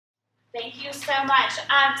Thank you so much.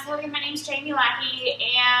 So again, my name's Jamie Lackey,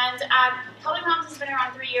 and Healthy Moms has been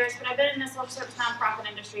around 3 years, but I've been in the social service nonprofit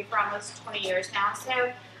industry for almost 20 years now. So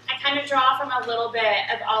I kind of draw from a little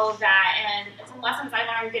bit of all of that, and some lessons I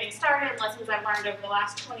learned getting started, lessons I've learned over the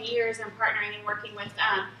last 20 years in partnering and working with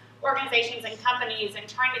organizations and companies and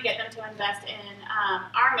trying to get them to invest in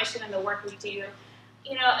our mission and the work we do.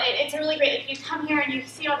 You know, it's really great if you come here and you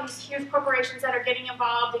see all these huge corporations that are getting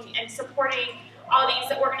involved and supporting all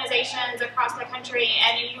these organizations across the country,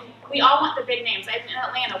 and we all want the big names. In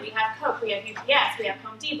Atlanta, we have Coke, we have UPS, we have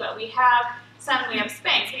Home Depot, we have Sun, we have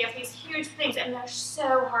Spanx, we have these huge things, and they're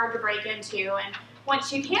so hard to break into. And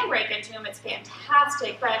once you can break into them, it's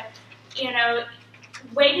fantastic. But you know,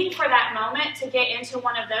 waiting for that moment to get into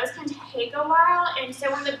one of those can take a while. And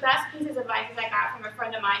so one of the best pieces of advice I got from a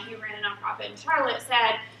friend of mine who ran a nonprofit in Charlotte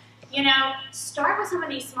said, you know, start with some of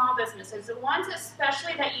these small businesses, the ones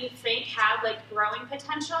especially that you think have like growing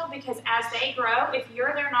potential, because as they grow, if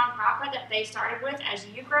you're their nonprofit that they started with, as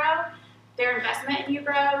you grow, their investment in you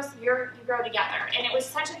grows, you grow together. And it was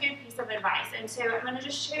such a good piece of advice. And so I'm going to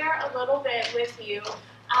just share a little bit with you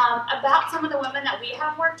about some of the women that we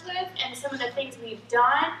have worked with and some of the things we've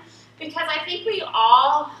done, because I think we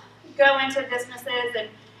all go into businesses and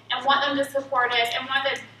want them to support us, and one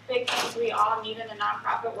of the big things we all need in the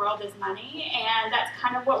nonprofit world is money, and that's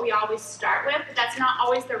kind of what we always start with, but that's not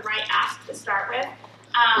always the right ask to start with.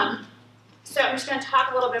 So I'm just going to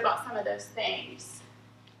talk a little bit about some of those things.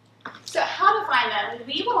 So how to find them?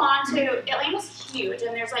 We belong to, Atlanta's huge,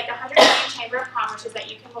 and there's like 180 Chamber of Commerces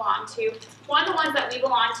that you can belong to. One of the ones that we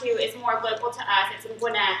belong to is more local to us. It's in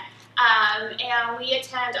Gwinnett, and we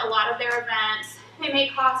attend a lot of their events. They may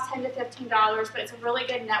cost $10 to $15, but it's a really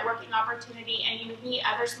good networking opportunity, and you meet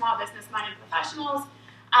other small business-minded professionals.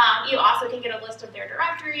 You also can get a list of their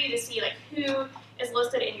directory to see like who is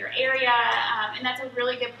listed in your area, and that's a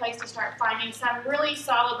really good place to start finding some really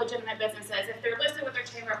solid, legitimate businesses. If they're listed with their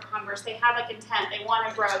Chamber of Commerce, they have like intent, they want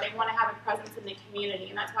to grow, they want to have a presence in the community,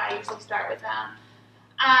 and that's why I usually start with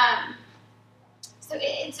them. So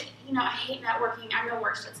it's, you know, I hate networking. I'm the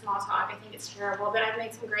worst at small talk. I think it's terrible, but I've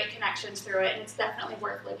made some great connections through it, and it's definitely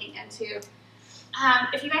worth looking into.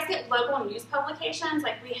 If you guys get local news publications,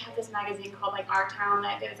 like we have this magazine called like Our Town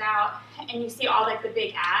that goes out, and you see all like the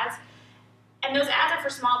big ads, and those ads are for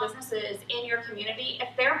small businesses in your community.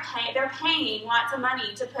 If they're paying lots of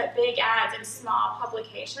money to put big ads in small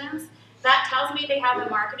publications, that tells me they have a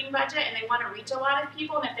marketing budget and they want to reach a lot of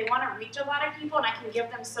people. And if they want to reach a lot of people and I can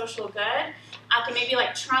give them social good, I can maybe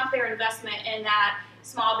like trump their investment in that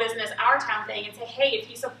small business Our Town thing and say, hey, if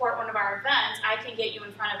you support one of our events, I can get you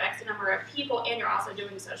in front of X number of people, and you're also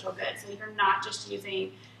doing social good. So you're not just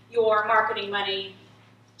using your marketing money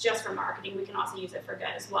just for marketing. We can also use it for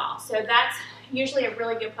good as well. So that's usually a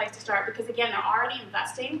really good place to start, because again, they're already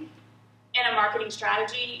investing in a marketing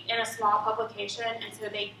strategy in a small publication, and so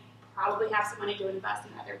they probably have some money to invest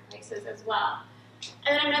in other places as well.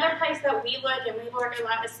 And then another place that we look, and we work a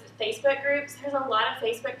lot, is Facebook groups. There's a lot of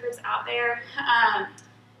Facebook groups out there.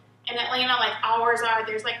 In Atlanta, like ours are,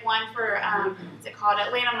 there's like one for, what's it called,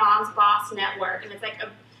 Atlanta Moms Boss Network, and it's like a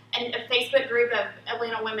Facebook group of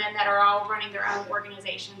Atlanta women that are all running their own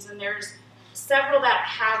organizations, and there's several that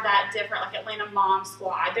have that different, like Atlanta Mom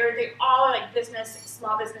Squad. They all are like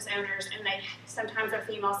small business owners, and they sometimes are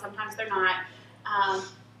female, sometimes they're not.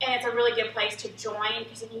 And it's a really good place to join,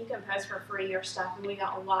 because you can post for free your stuff, and we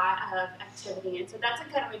got a lot of activity. And so that's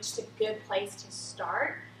kind of just a good place to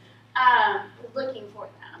start looking for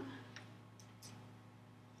them.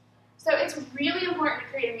 So it's really important to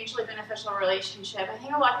create a mutually beneficial relationship. I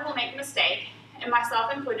think a lot of people make a mistake, and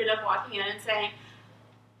myself included, of walking in and saying,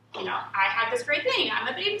 you know, I have this great thing.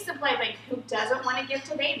 I'm a baby supply bank. Who doesn't want to give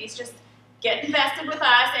to babies? Just get invested with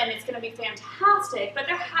us, and it's going to be fantastic. But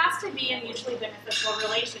there has to be a mutually beneficial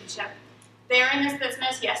relationship. They're in this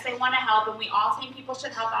business. Yes, they want to help, and we all think people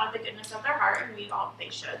should help out of the goodness of their heart, and we all they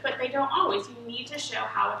should. But they don't always. You need to show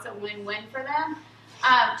how it's a win-win for them.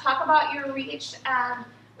 Talk about your reach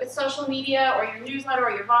with social media or your newsletter or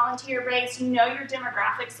your volunteer base. Know your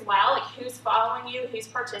demographics well, like who's following you, who's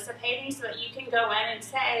participating, so that you can go in and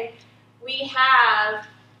say, we have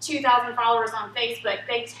 2,000 followers on Facebook.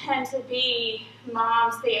 They tend to be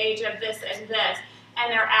moms the age of this and this,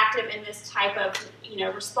 and they're active in this type of, you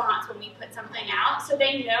know, response when we put something out. So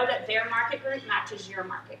they know that their market group matches your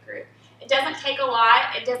market group. It doesn't take a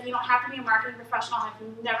lot. You don't have to be a marketing professional.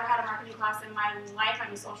 I've never had a marketing class in my life.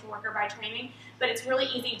 I'm a social worker by training, but it's really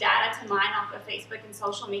easy data to mine off of Facebook and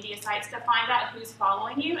social media sites to find out who's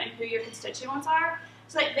following you and who your constituents are.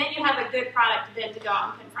 So like, then you have a good product then to go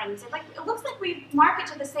out and confront and say, like, it looks like we market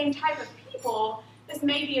to the same type of people. This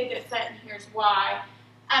may be a good fit, and here's why.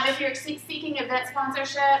 If if you're seeking event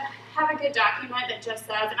sponsorship, have a good document that just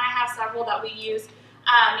says, and I have several that we use,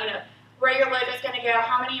 where your logo is going to go,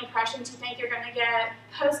 how many impressions you think you're going to get.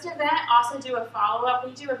 Post-event, also do a follow-up.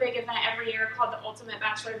 We do a big event every year called the Ultimate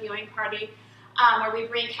Bachelor Viewing Party, where we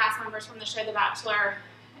bring cast members from the show The Bachelor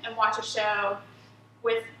and watch a show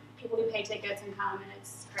with people who pay tickets and come, and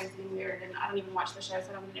it's crazy and weird, and I don't even watch the show,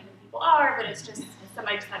 so I don't even know who people are, but it's just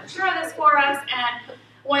somebody decided to throw this for us. And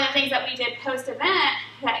one of the things that we did post-event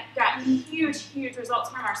that got huge, huge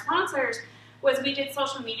results from our sponsors was we did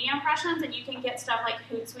social media impressions, and you can get stuff like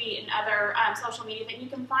Hootsuite and other social media that you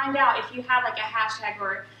can find out if you have like a hashtag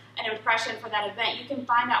or an impression for that event. You can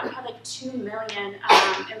find out we had like 2 million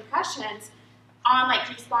impressions on like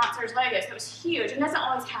these sponsors' logos. So it was huge. It doesn't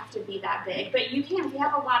always have to be that big, but you can, if you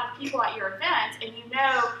have a lot of people at your event and you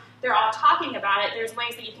know they're all talking about it, there's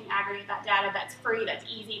ways that you can aggregate that data that's free, that's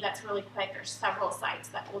easy, that's really quick. There's several sites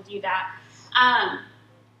that will do that.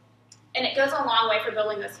 And it goes a long way for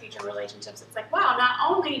building those future relationships. It's like, wow,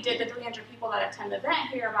 not only did the 300 people that attend the event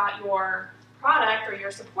hear about your product or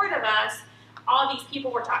your support of us, all these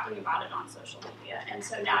people were talking about it on social media. And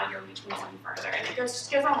so now you're reaching them further. And it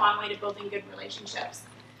just goes a long way to building good relationships.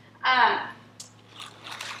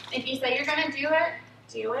 If you say you're going to do it,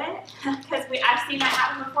 do it. Because I've seen that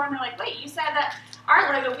happen before, and they're like, wait, you said that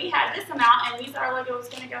our logo, we had this amount, and we said our logo was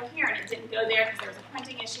going to go here, and it didn't go there because there was a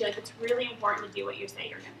printing issue. Like, it's really important to do what you say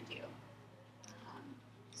you're going to do.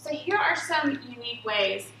 So here are some unique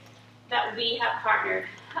ways that we have partnered.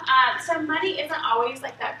 So money isn't always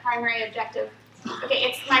like that primary objective. Okay,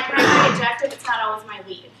 it's my primary objective, it's not always my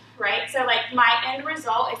lead, right? So like my end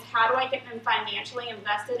result is how do I get them financially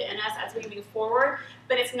invested in us as we move forward,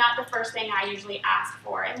 but it's not the first thing I usually ask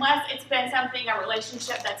for. Unless it's been something, a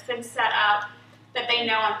relationship that's been set up that they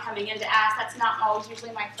know I'm coming in to ask, that's not always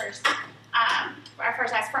usually my first, our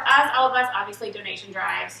first ask. For us, all of us, obviously donation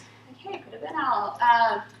drives. Okay, could have been out.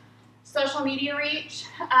 Social media reach,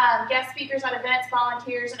 guest speakers at events,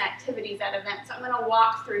 volunteers, and activities at events. So I'm going to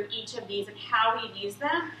walk through each of these and how we've used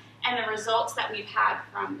them and the results that we've had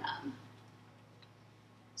from them.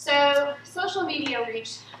 So social media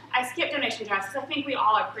reach, I skipped donation drives because I think we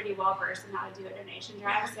all are pretty well versed in how to do a donation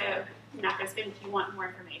drive. So I'm not going to spend, if you want more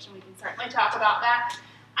information, we can certainly talk about that.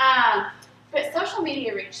 But social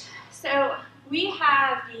media reach. So we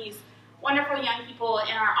have these wonderful young people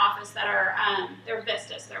in our office that are, they're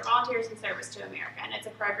VISTAs, they're Volunteers in Service to America, and it's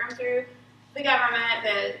a program through the government,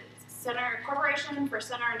 the Corporation for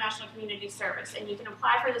Center and National Community Service, and you can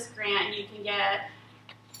apply for this grant, and you can get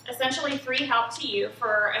essentially free help to you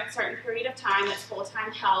for a certain period of time. That's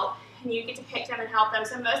full-time help, and you get to pick them and help them.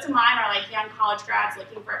 So most of mine are like young college grads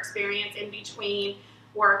looking for experience in between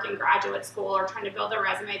work and graduate school, or trying to build a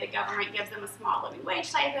resume. The government gives them a small living wage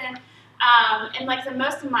stipend. And like the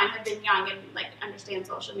most of mine have been young and like understand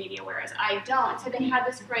social media, whereas I don't. So they had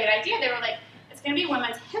this great idea. They were like, it's going to be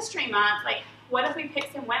Women's History Month. Like, what if we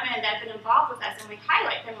pick some women that have been involved with us and we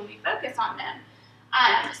highlight them and we focus on them?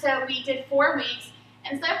 So we did 4 weeks.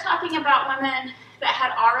 Instead of talking about women that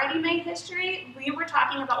had already made history, we were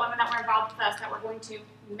talking about women that were involved with us that were going to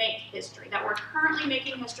make history, that were currently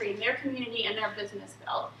making history in their community and their business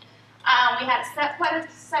field. We had set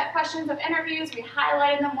questions of interviews. We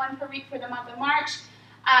highlighted them 1 per week for the month of March.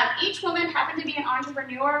 Each woman happened to be an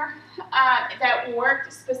entrepreneur that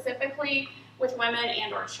worked specifically with women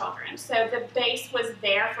and or children. So the base was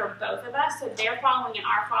there for both of us. So their following and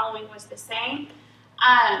our following was the same.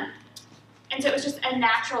 And so it was just a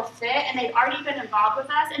natural fit, and they'd already been involved with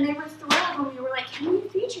us, and they were thrilled when we were like, can we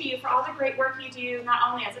feature you for all the great work you do,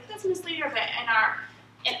 not only as a business leader, but in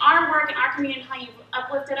our work, in our community, how you've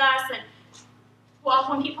uplifted us. And well,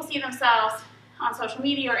 when people see themselves on social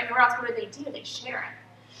media or anywhere else, what do? They share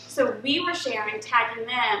it. So we were sharing, tagging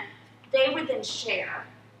them. They would then share.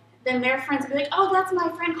 Then their friends would be like, oh, that's my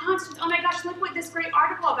friend Constance. Oh my gosh, look what this great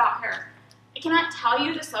article about her. I cannot tell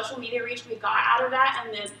you the social media reach we got out of that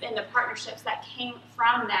and the partnerships that came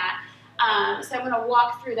from that. So I'm going to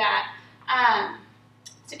walk through that.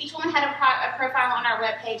 So each one had a profile on our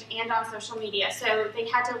webpage and on social media. So they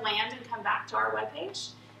had to land and come back to our webpage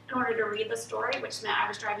in order to read the story, which meant I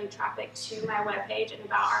was driving traffic to my webpage and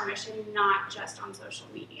about our mission, not just on social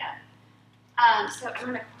media. So I'm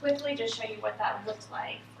going to quickly just show you what that looked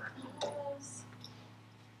like for others.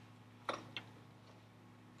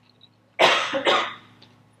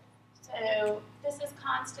 So this is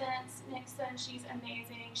Constance Nixon. She's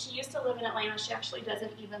amazing. She used to live in Atlanta. She actually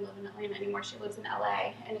doesn't even live in Atlanta anymore. She lives in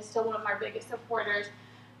LA and is still one of our biggest supporters.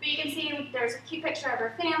 But you can see there's a cute picture of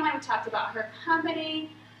her family. We talked about her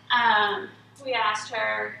company. We asked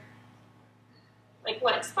her Like,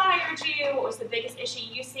 what inspired you? What was the biggest issue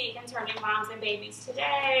you see concerning moms and babies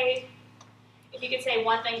today? If you could say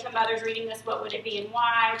one thing to mothers reading this, what would it be and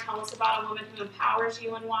why? Tell us about a woman who empowers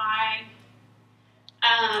you and why.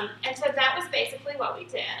 And so that was basically what we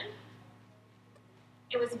did.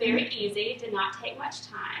 It was very easy, did not take much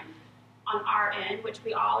time on our end, which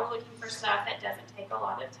we all are looking for stuff that doesn't take a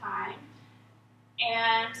lot of time.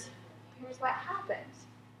 And here's what happened.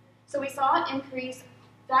 So we saw an increase.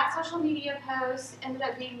 That social media post ended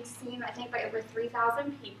up being seen, I think, by over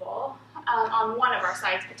 3,000 people on one of our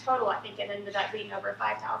sites. But total, I think it ended up being over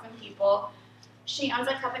 5,000 people. She owns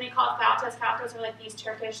a company called Faltas. Faltas are like these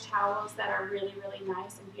Turkish towels that are really, really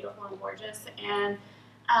nice and beautiful and gorgeous. And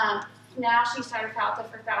now she started Falta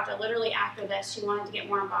for Falta. Literally after this, she wanted to get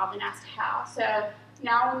more involved and asked how. So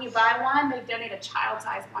now when you buy one, they donate a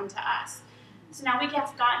child-sized one to us. So now we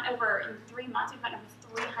have gotten over, in 3 months, we've gotten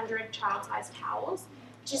over 300 child-sized towels,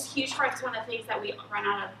 which is huge for us. It's one of the things that we run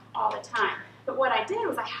out of all the time. But what I did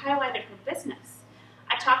was I highlighted her business.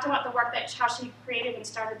 I talked about the work how she created and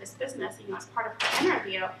started this business, as part of her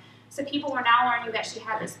interview. So people were now learning that she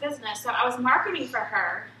had this business. So I was marketing for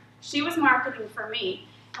her. She was marketing for me.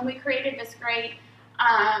 And we created this great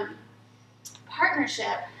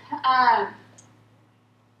partnership.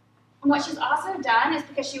 And what she's also done is,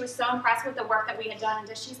 because she was so impressed with the work that we had done,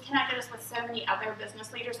 and she's connected us with so many other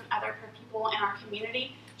business leaders and other people in our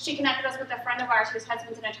community. She connected us with a friend of ours whose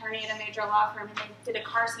husband's an attorney at a major law firm, and they did a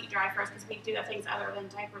car seat drive for us because we do things other than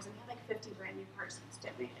diapers, and we had like 50 brand new car seats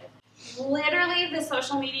donated. Literally, the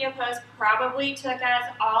social media post probably took us,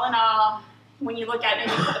 all in all, when you look at it,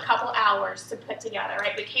 maybe a couple hours to put together,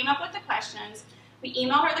 right? We came up with the questions, we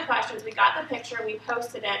emailed her the questions, we got the picture, we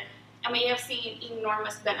posted it, and we have seen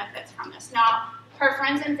enormous benefits from this. Now, her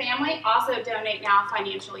friends and family also donate now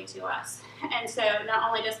financially to us. And so not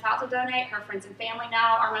only does Falta donate, her friends and family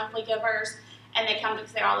now are monthly givers, and they come,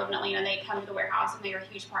 because they all live in Atlanta, they come to the warehouse, and they are a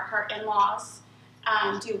huge part. Her in-laws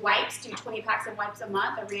do wipes, do 20 packs of wipes a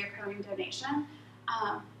month, a reoccurring donation,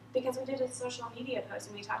 because we did a social media post,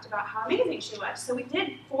 and we talked about how amazing she was. So we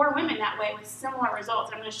did 4 women that way with similar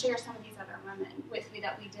results. I'm going to share some of these other women with you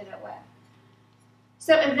that we did it with.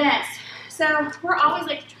 So events. So we're always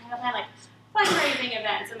like trying to plan like fundraising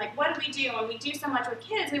events, and like what do we do? When we do so much with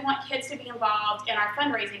kids, we want kids to be involved in our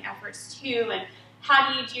fundraising efforts too. And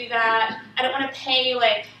how do you do that? I don't want to pay,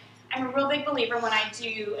 like, I'm a real big believer when I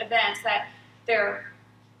do events that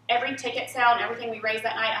every ticket sale and everything we raise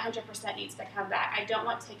that night, 100% needs to come back. I don't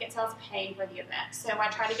want ticket sales paying for the event. So I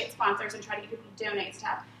try to get sponsors and try to get people to donate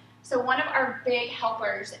stuff. So one of our big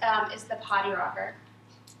helpers is the Potty Rocker.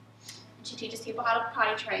 She teaches people how to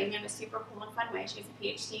potty train in a super cool and fun way. She has a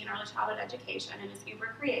PhD in early childhood education and is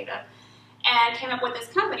uber creative, and came up with this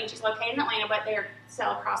company. She's located in Atlanta, but they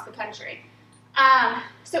sell across the country.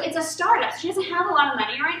 So it's a startup. She doesn't have a lot of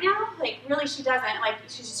money right now. Like, really, she doesn't. Like,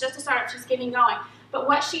 she's just a startup. She's getting going. But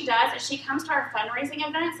what she does is she comes to our fundraising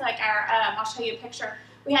events. Like I'll show you a picture.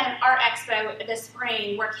 We had an art expo this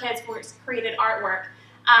spring where kids created artwork.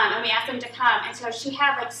 And we asked them to come, and so she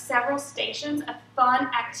had like several stations of fun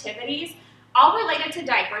activities, all related to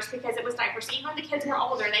diapers, because it was diapers. So even when the kids were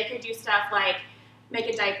older, they could do stuff like make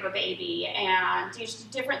a diaper baby and do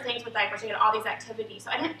different things with diapers. They had all these activities.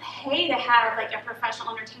 So I didn't pay to have like a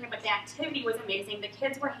professional entertainer, but the activity was amazing. The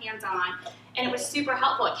kids were hands-on, and it was super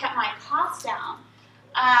helpful. It kept my costs down.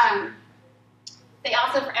 They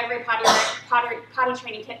also, for every potty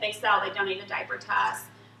training kit they sell, they donate a diaper to us,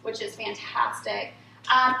 which is fantastic.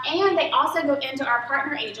 And they also go into our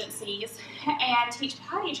partner agencies and teach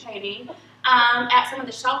potty training at some of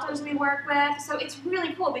the shelters we work with. So it's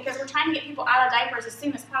really cool because we're trying to get people out of diapers as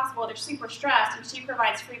soon as possible. They're super stressed, and she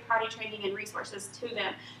provides free potty training and resources to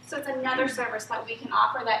them. So it's another service that we can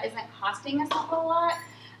offer that isn't costing us a whole lot.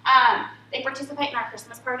 They participate in our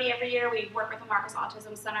Christmas party every year. We work with the Marcus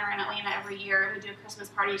Autism Center in Atlanta every year, and we do a Christmas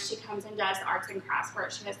party. She comes and does arts and crafts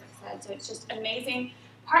work. She does, like I said, so it's just amazing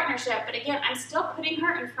partnership. But again, I'm still putting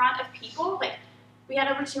her in front of people. Like, we had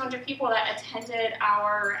over 200 people that attended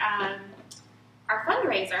our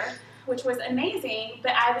fundraiser, which was amazing.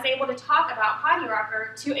 But I was able to talk about Potty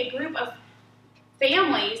Rocker to a group of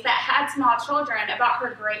families that had small children about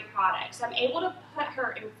her great product. So I'm able to put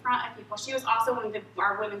her in front of people. She was also one of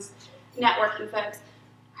our women's networking folks.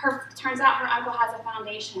 Turns out her uncle has a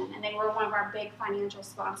foundation, and they were one of our big financial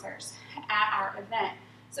sponsors at our event.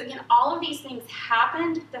 So again, all of these things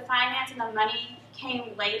happened. The finance and the money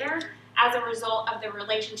came later as a result of the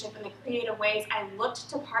relationship and the creative ways I looked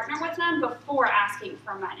to partner with them before asking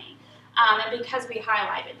for money, and because we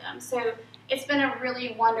highlighted them. So it's been a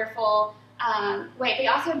really wonderful They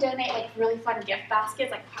also donate like really fun gift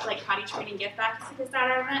baskets, like potty training gift baskets at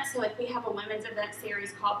our event. So like we have a women's event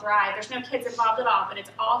series called Thrive. There's no kids involved at all, but it's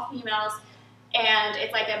all females, and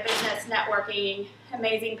it's like a business networking,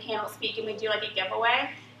 amazing panel speak, and we do like a giveaway.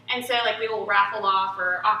 And so like we will raffle off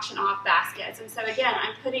or auction off baskets. And so again,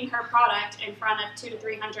 I'm putting her product in front of 200 to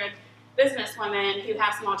 300 business women who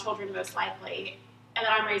have small children most likely, and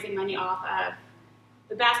then I'm raising money off of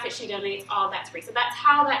the basket she donates. All of that's free. So that's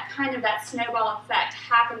how that snowball effect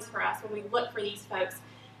happens for us when we look for these folks.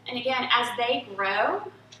 And again, as they grow,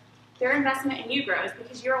 their investment in you grows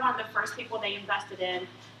because you're one of the first people they invested in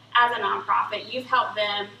as a nonprofit. You've helped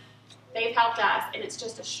them, they've helped us, and it's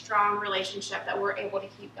just a strong relationship that we're able to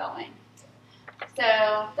keep going.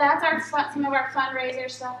 So that's some of our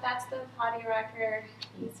fundraiser stuff. That's the potty wrecker.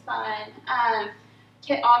 He's fun.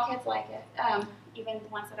 All kids like it, even the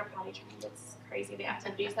ones that are potty trained. It's crazy the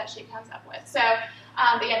activities that she comes up with. So,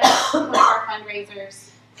 but yeah, that's one of our fundraisers,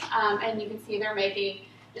 and you can see there may be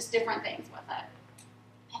just different things with it.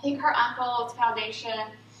 I think her uncle's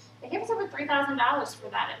foundation, they gave us over $3,000 for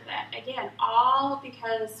that event. Again, all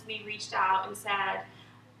because we reached out and said,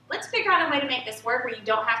 let's figure out a way to make this work where you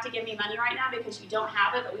don't have to give me money right now because you don't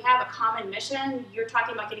have it, but we have a common mission. You're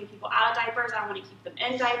talking about getting people out of diapers. I want to keep them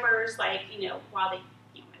in diapers, like, while they,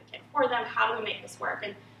 can't afford them. How do we make this work?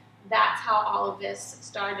 And that's how all of this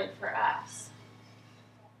started for us.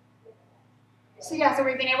 So yeah, so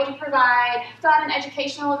we've been able to provide fun and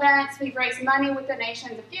educational events. We've raised money with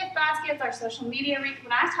donations of gift baskets, our social media reach.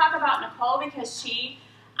 When I talk about Nicole, because she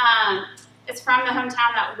is from the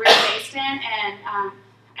hometown that we're based in, and I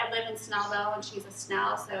live in Snellville, and she's a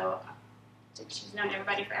Snell, so she's known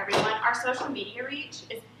everybody for everyone. Our social media reach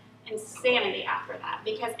is insanity after that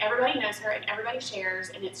because everybody knows her and everybody shares,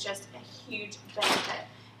 and it's just a huge benefit.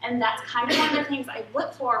 And that's kind of one of the things I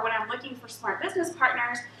look for when I'm looking for smart business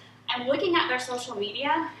partners. I'm looking at their social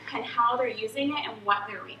media and how they're using it and what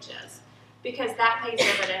their reach is, because that pays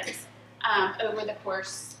dividends over the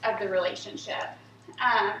course of the relationship.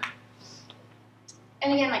 And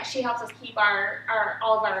again, like, she helps us keep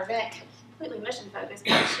all of our event completely mission focused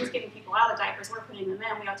because she's getting people out of diapers, we're putting them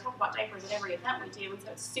in. We all talk about diapers at every event we do, and so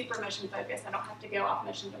it's super mission focused. I don't have to go off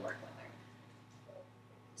mission to work with her.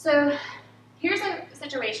 So here's a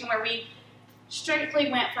situation where we strictly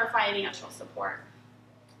went for financial support.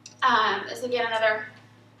 This again, another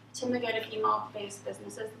tend to go to female-based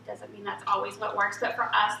businesses. It doesn't mean that's always what works, but for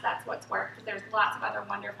us, that's what's worked. There's lots of other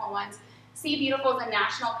wonderful ones. Sea Beautiful is a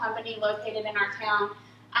national company located in our town,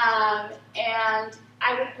 and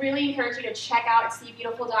I would really encourage you to check out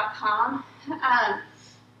seabeautiful.com.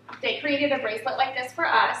 They created a bracelet like this for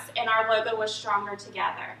us, and our logo was Stronger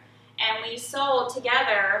Together. And we sold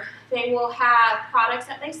together. They will have products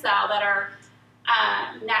that they sell that are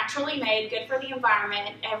naturally made, good for the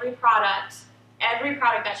environment. Every product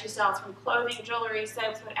that she sells, from clothing, jewelry,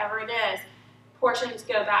 soaps, whatever it is, portions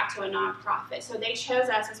go back to a nonprofit. So they chose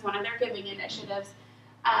us as one of their giving initiatives,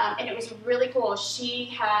 and it was really cool. She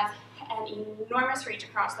has an enormous reach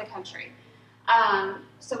across the country.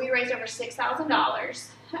 So we raised over $6,000,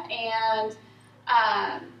 and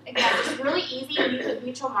again, just really easy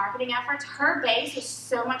mutual marketing efforts. Her base was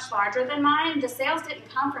so much larger than mine. The sales didn't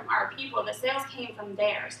come from our people. The sales came from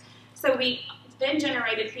theirs. So we then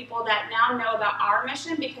generated people that now know about our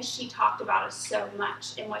mission because she talked about us so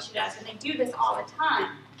much in what she does, and they do this all the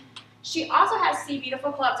time. She also has Sea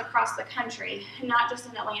Beautiful clubs across the country, not just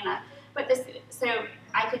in Atlanta. But so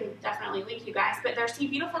I can definitely link you guys, but their Sea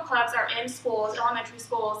Beautiful clubs are in schools, elementary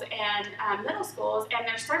schools, and middle schools, and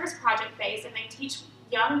they're service project based, and they teach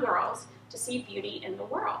young girls to see beauty in the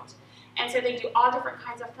world. And so they do all different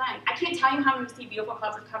kinds of things. I can't tell you how many Sea Beautiful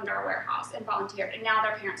clubs have come to our warehouse and volunteered, and now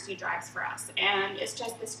their parents do drives for us. And it's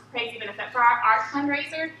just this crazy benefit. For our art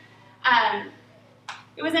fundraiser,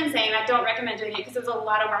 it was insane. I don't recommend doing it because it was a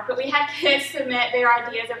lot of work, but we had kids submit their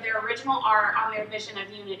ideas of their original art on their vision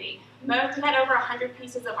of unity. We had over 100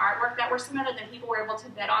 pieces of artwork that were submitted, and people were able to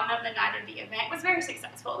bid on them the night of the event. It was very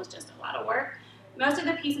successful. It was just a lot of work. Most of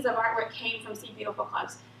the pieces of artwork came from Sea Beautiful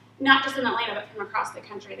clubs, not just in Atlanta, but from across the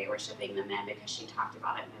country. They were shipping them in because she talked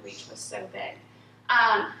about it, and the reach was so big.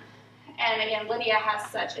 And again, Lydia has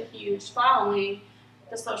such a huge following.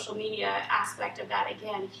 The social media aspect of that,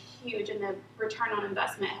 again, huge, and the return on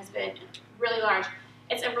investment has been really large.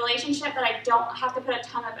 It's a relationship that I don't have to put a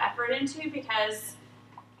ton of effort into because,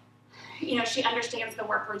 she understands the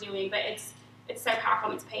work we're doing, but it's so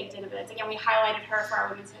powerful and it's paid dividends. Again, we highlighted her for our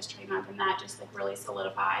Women's History Month, and that just really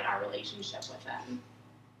solidified our relationship with them.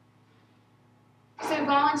 So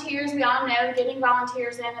volunteers, we all know getting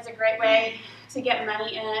volunteers in is a great way to get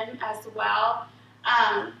money in as well.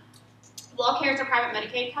 WellCare is a private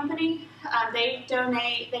Medicaid company. They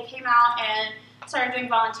came out and started doing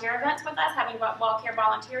volunteer events with us, having WellCare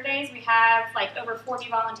volunteer days. We have like over 40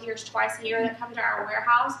 volunteers twice a year that come to our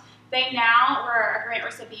warehouse. We're a grant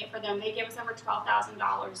recipient for them. They give us over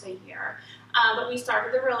 $12,000 a year. But we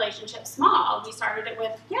started the relationship small. We started it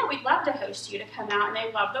with, yeah, we'd love to host you to come out, and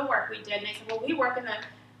they loved the work we did. And they said, well, we work in the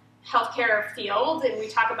healthcare field, and we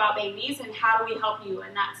talk about babies, and how do we help you?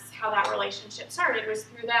 And that's how that relationship started, was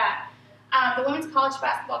through that. The Women's College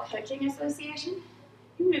Basketball Coaching Association,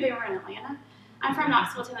 who knew they were in Atlanta? I'm from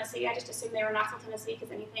Knoxville, Tennessee. I just assumed they were in Knoxville, Tennessee,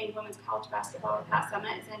 because anything women's college basketball with Pat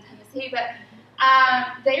Summit is in Tennessee. But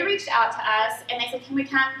they reached out to us, and they said, can we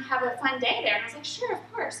come have a fun day there? And I was like, sure,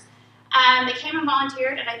 of course. They came and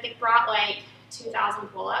volunteered, and I think brought like 2,000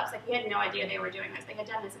 pull-ups. Like, we had no idea they were doing this. They had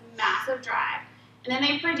done this massive drive. And then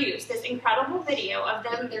they produced this incredible video of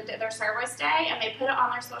them, their service day, and they put it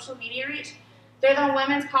on their social media reach. They're the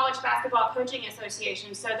Women's College Basketball Coaching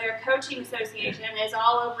Association, so their coaching association is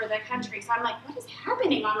all over the country. So I'm like, what is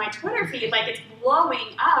happening on my Twitter feed? Like, it's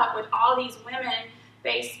blowing up with all these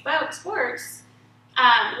women-based sports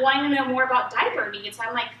wanting to know more about diaper needs.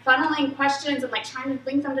 I'm like funneling questions and like trying to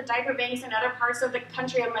link them to diaper banks in other parts of the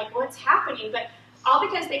country. I'm like, what's happening? But all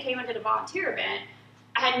because they came into the volunteer event.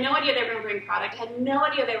 I had no idea they were going to bring product. I had no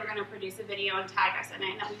idea they were going to produce a video and tag us in it,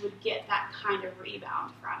 and that we would get that kind of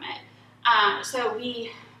rebound from it. So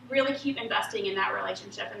we really keep investing in that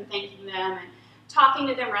relationship and thanking them and talking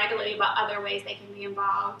to them regularly about other ways they can be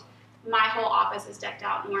involved. My whole office is decked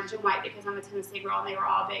out in orange and white because I'm a Tennessee girl, and they were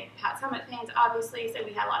all big Pat Summit fans, obviously, so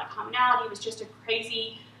we had a lot of commonality. It was just a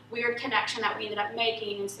crazy, weird connection that we ended up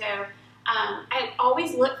making, and so I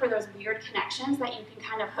always look for those weird connections that you can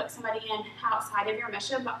kind of hook somebody in outside of your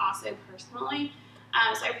mission, but also personally.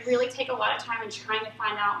 So I really take a lot of time in trying to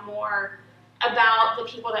find out more about the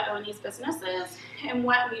people that own these businesses and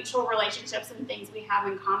what mutual relationships and things we have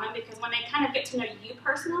in common, because when they kind of get to know you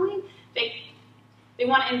personally, they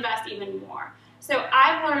want to invest even more. So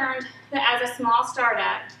I've learned that as a small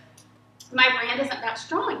startup, my brand isn't that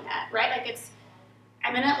strong yet, right? Like,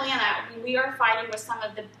 I'm in Atlanta. We are fighting with some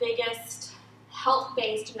of the biggest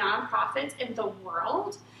health-based nonprofits in the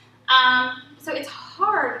world. So it's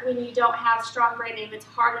hard when you don't have a strong brand name. It's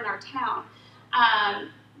hard in our town.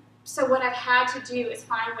 So what I've had to do is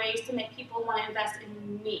find ways to make people want to invest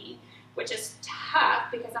in me, which is tough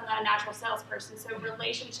because I'm not a natural salesperson. So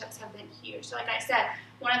relationships have been huge. So like I said,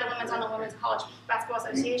 one of the women's on the Women's College Basketball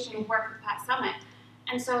Association worked with Pat Summit.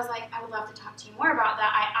 And so I was like, I would love to talk to you more about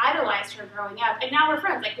that. I idolized her growing up, and now we're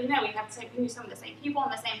friends. Like, we know we knew some of the same people in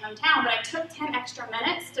the same hometown, but I took 10 extra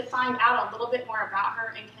minutes to find out a little bit more about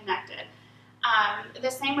her and connected. The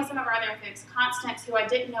same with some of our other folks. Constance, who I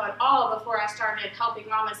didn't know at all before I started helping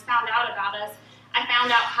mamas, found out about us. I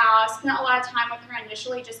found out how I spent a lot of time with her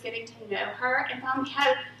initially, just getting to know her, and found we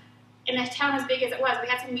had, in a town as big as it was, we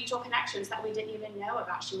had some mutual connections that we didn't even know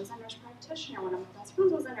about. She was a nurse practitioner. One of my best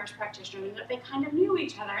friends was a nurse practitioner, and they kind of knew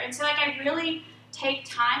each other. And so, like, I really take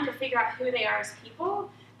time to figure out who they are as people,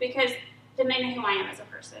 because then they know who I am as a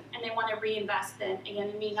person, and they want to reinvest then again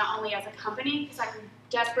in me, not only as a company, because I'm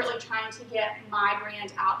desperately trying to get my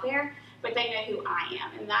brand out there, but they know who I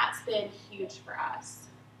am, and that's been huge for us.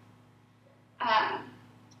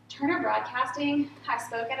 Turner Broadcasting, I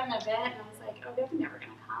spoke at an event, and I was like, oh, they're never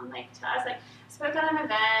going to come, like, to us. Like, I spoke at an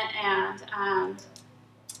event, and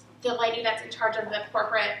the lady that's in charge of the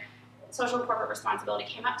social and corporate responsibility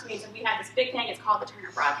came up to me and said, we had this big thing, it's called the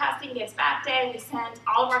Turner Broadcasting Gives Back Day. We send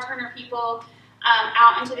all of our Turner people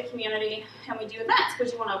out into the community, and we do events.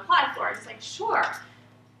 Would you want to apply for it? I was like, sure.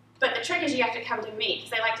 But the trick is you have to come to me,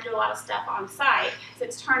 because I like to do a lot of stuff on site.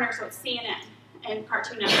 Because it's Turner, so it's CNN and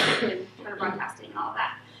Cartoon Network and Turner Broadcasting and all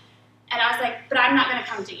that. And I was like, but I'm not going to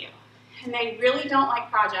come to you. And they really don't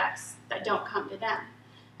like projects that don't come to them.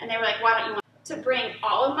 And they were like, why don't you want to bring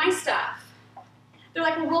all of my stuff? They're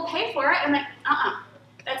like, well, we'll pay for it. I'm like,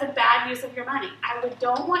 that's a bad use of your money. I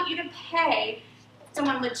don't want you to pay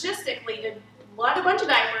someone logistically to load a bunch of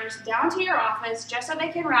diapers down to your office just so they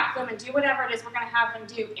can wrap them and do whatever it is we're going to have them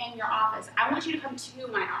do in your office. I want you to come to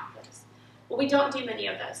my office. Well, we don't do many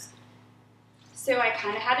of those. So I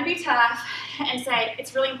kind of had to be tough and say,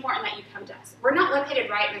 it's really important that you come to us. We're not located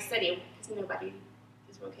right in the city, because nobody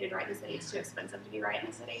is located right in the city. It's too expensive to be right in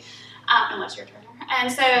the city, unless you're Turner.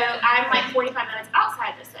 And so I'm like 45 minutes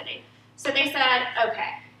outside the city. So they said,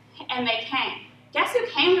 okay. And they came. Guess who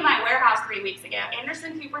came to my warehouse 3 weeks ago?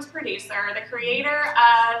 Anderson Cooper's producer, the creator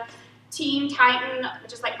of Teen Titan,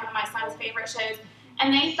 which is like one of my son's favorite shows.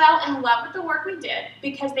 And they fell in love with the work we did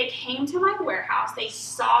because they came to my warehouse. They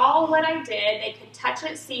saw what I did. They could touch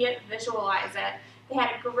it, see it, visualize it. They had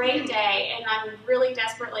a great day, and I'm really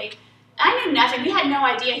desperately I knew nothing. We had no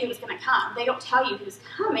idea he was going to come. They don't tell you who's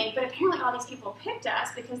coming, but apparently all these people picked us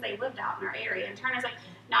because they lived out in our area. And Turner's like,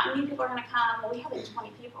 not many people are going to come. Well, we had like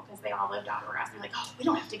 20 people because they all lived out where us. And they're like, oh, we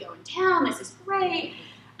don't have to go in town. This is great.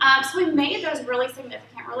 So we made those really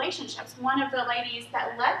significant relationships. One of the ladies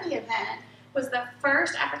that led the event was the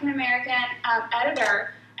first African-American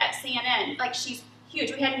editor at CNN. Like, she's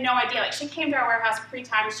huge. We had no idea. Like, she came to our warehouse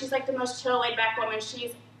pre-time. She's like the most chill, laid-back woman.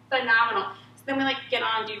 She's phenomenal. So then we like get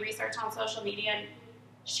on and do research on social media, and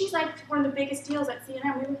she's like one of the biggest deals at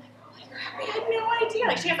CNN. We were like, oh my God, we had no idea.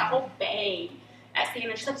 Like, she has a whole bay at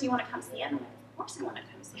CNN. She's like, do you want to come see it? And I'm like, of course I want to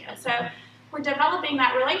come see it. So we're developing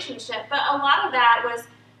that relationship. But a lot of that was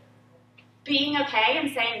being okay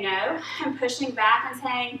and saying no and pushing back and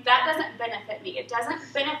saying, that doesn't benefit me. It doesn't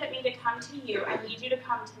benefit me to come to you. I need you to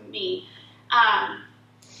come to me.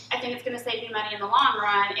 I think it's going to save you money in the long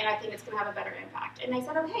run, and I think it's going to have a better impact. And they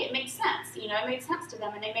said, okay, it makes sense. You know, it made sense to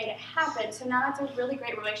them, and they made it happen. So now that's a really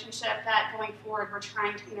great relationship that going forward we're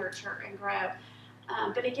trying to nurture and grow.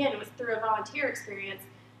 But again, it was through a volunteer experience.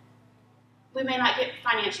 We may not get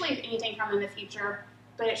financially anything from in the future,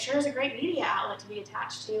 but it sure is a great media outlet to be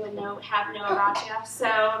attached to and know about you.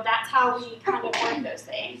 So that's how we kind of work those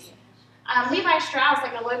things. Levi Strauss,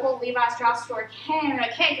 like a local Levi Strauss store, came and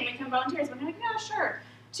like, hey, can we come volunteer? So we're like, yeah, sure.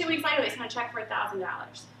 2 weeks later, they sent a check for $1,000.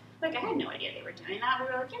 Like, I had no idea they were doing that. We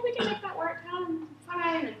were like, yeah, we can make that work.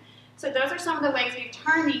 Fine. And so those are some of the ways we've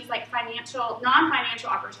turned these like financial, non-financial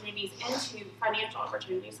opportunities into financial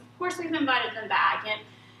opportunities. Of course, we've invited them back and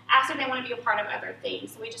asked if they want to be a part of other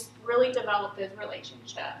things. So we just really developed those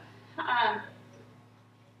relationships. Have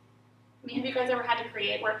you guys ever had to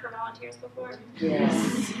create work for volunteers before?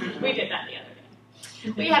 Yes. We did that the other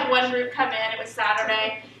day. We had one group come in, it was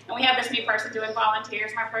Saturday, and we had this new person doing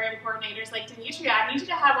volunteers. My program coordinator's like, Demetria, I need you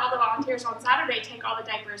to have all the volunteers on Saturday take all the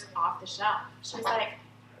diapers off the shelf. She's like,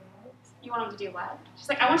 you want them to do what? She's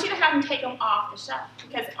like, I want you to have them take them off the shelf.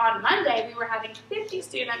 Because on Monday, we were having 50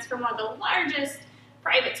 students from one of the largest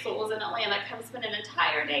private schools in Atlanta come spend an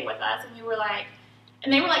entire day with us, and we were like,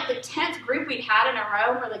 and they were like the 10th group we'd had in a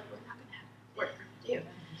row, and we're like, we're not going to have work to do.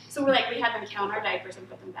 So we're like, we had them count our diapers and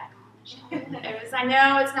put them back on. It was, I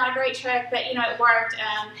know it's not a great trick, but you know, it worked.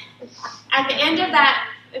 At the end of that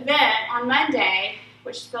event on Monday,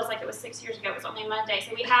 which feels like it was 6 years ago, it was only Monday,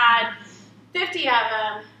 so we had 50 of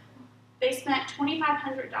them. They spent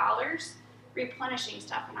 $2,500 replenishing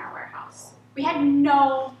stuff in our warehouse. We had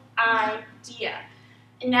no idea.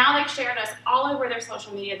 And now they've shared us all over their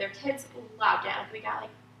social media. Their kids loved it. Like, we got like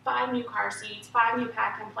 5 new car seats, 5 new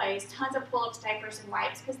pack and plays, tons of pull-ups, diapers, and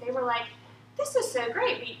wipes, because they were like, this is so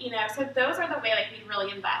great. We, you know, so those are the way like we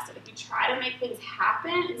really invested. Like, we try to make things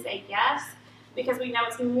happen and say yes, because we know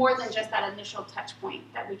it's more than just that initial touch point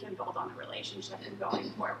that we can build on a relationship and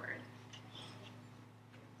going forward.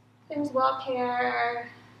 There's WellCare.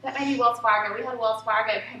 That may be Wells Fargo. We had Wells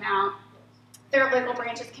Fargo come out. Their local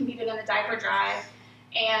branches competed in the diaper drive,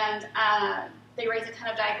 and they raised a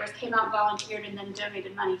ton of diapers, came out and volunteered, and then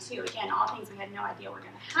donated money too. Again, all things we had no idea were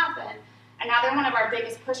going to happen. And now they're one of our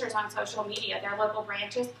biggest pushers on social media. Their local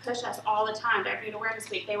branches push us all the time. Diabetes Awareness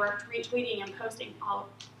Week, they were retweeting and posting all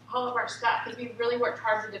of our stuff, because we really worked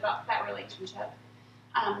hard to develop that relationship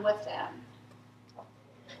with them.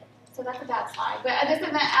 So that's a bad slide. But this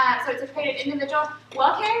event, so it's a created individual.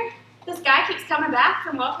 WellCare, this guy keeps coming back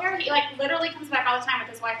from WellCare. He like literally comes back all the time with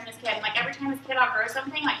his wife and his kid. And like every time his kid outgrows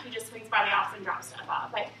something, like he just swings by the office and drops stuff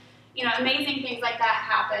off. Like, you know, amazing things like that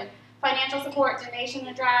happen. Financial support, donation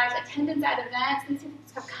drives, attendance at events. These people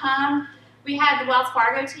have come. We had the Wells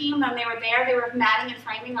Fargo team when they were there. They were matting and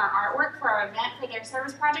framing our artwork for our event for their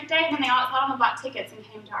service project day, and then they all of them bought tickets and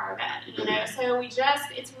came to our event. You know, so we just,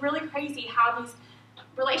 it's really crazy how these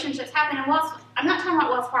relationships happen. And I'm not talking about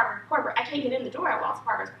Wells Fargo corporate. I can't get in the door at Wells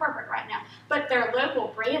Fargo's corporate right now, but their local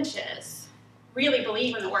branches really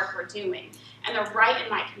believe in the work we're doing, and they're right in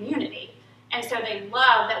my community. And so they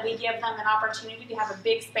love that we give them an opportunity to have a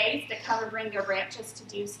big space to come and bring their branches to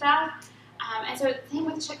do stuff. And so same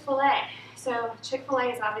with Chick-fil-A. So Chick-fil-A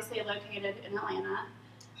is obviously located in Atlanta.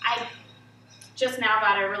 I just now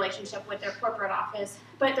got a relationship with their corporate office,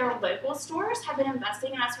 but their local stores have been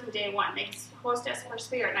investing in us from day one. They host us for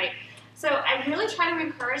Spirit Night. So I really try to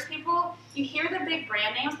encourage people, you hear the big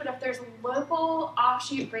brand names, but if there's local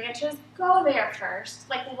offshoot branches, go there first.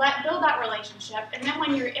 Like, build that relationship. And then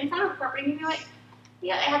when you're in front of corporate, you can be like,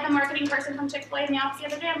 yeah, I had the marketing person from Chick-fil-A in the office the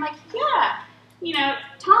other day. I'm like, yeah, you know,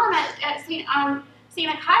 Tom at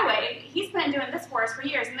Scenic Highway, he's been doing this for us for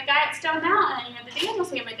years. And the guy at Stone Mountain, you know, the Daniels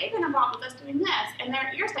family, they've been involved with us doing this. And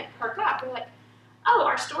their ears like perk up. They're like, oh,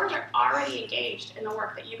 our stores are already engaged in the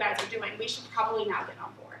work that you guys are doing. We should probably now get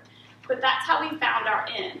on board. But that's how we found our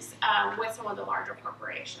ends with some of the larger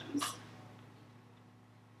corporations.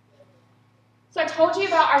 So I told you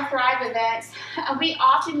about our Thrive events. We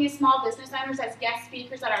often use small business owners as guest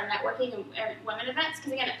speakers at our networking and women events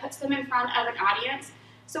because, again, it puts them in front of an audience.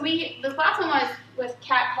 So the last one was with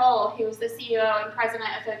Kat Cole, who was the CEO and president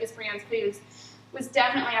of Focus Brands Foods, was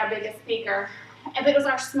definitely our biggest speaker. But it was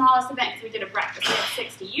our smallest event because we did a breakfast. We had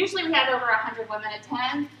 60. Usually we have over 100 women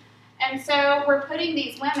attend. And so we're putting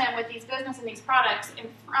these women with these business and these products in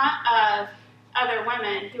front of other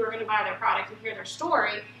women who are going to buy their product and hear their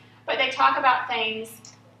story. But they talk about things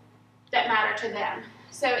that matter to them.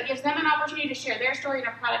 So it gives them an opportunity to share their story and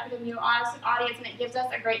their product with a new audience, and it gives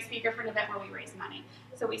us a great speaker for an event where we raise money.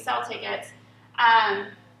 So we sell tickets.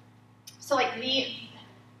 So like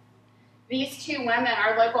these two women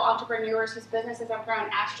are local entrepreneurs whose businesses have grown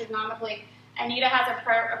astronomically. Anita has a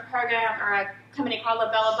program or a company called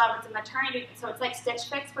La Bella Bum. It's a maternity, so it's like Stitch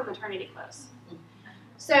Fix for maternity clothes.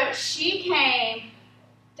 So she came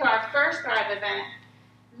to our first Thrive event.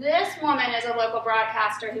 This woman is a local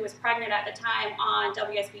broadcaster who was pregnant at the time on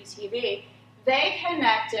WSB TV. They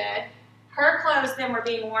connected. Her clothes then were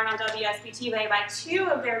being worn on WSB TV by two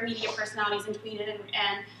of their media personalities and tweeted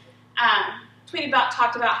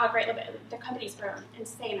talked about how great the company's grown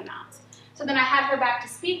insane amounts. So then I had her back to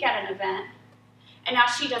speak at an event, and now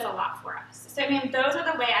she does a lot for us. So I mean, those are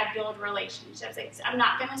the way I build relationships. I'm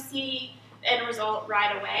not going to see end result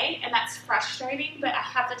right away, and that's frustrating, but I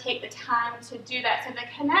have to take the time to do that. So the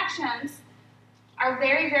connections are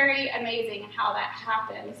very, very amazing in how that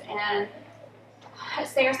happens. And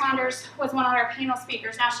Sarah Saunders was one of our panel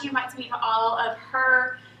speakers. Now she invites me to all of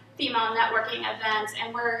her female networking events,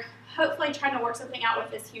 and we're hopefully trying to work something out with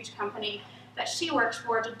this huge company that she works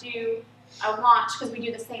for to do a launch, because we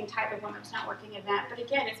do the same type of women's networking event. But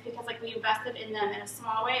again, it's because like we invested in them in a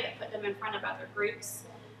small way that put them in front of other groups.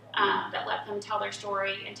 That let them tell their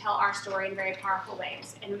story and tell our story in very powerful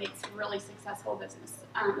ways, and makes really successful business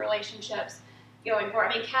relationships going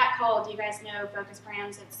forward. I mean, Kat Cole, do you guys know Focus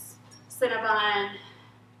Brands? It's Cinnabon,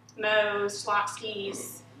 Moe's,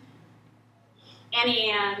 Schlotzsky's,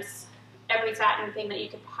 Annie Ann's, every satin thing that you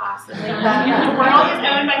could possibly imagine. The world is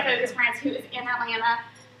owned by Focus Brands, who is in Atlanta.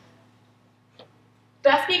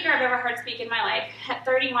 Best speaker I've ever heard speak in my life. At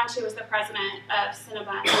 31, she was the president of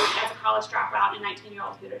Cinnabon as a college dropout and a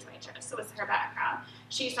 19-year-old Hooters waitress. So was her background.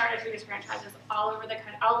 She started Hooters franchises all over the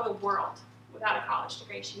country, all over the world without a college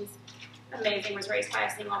degree. She's amazing. Was raised by a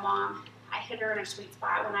single mom. I hit her in a sweet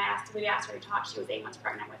spot when we asked her to talk. She was 8 months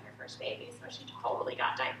pregnant with her first baby, so she totally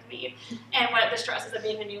got diabetes and what the stresses of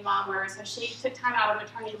being a new mom were. So she took time out of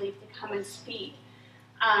maternity leave to come and speak.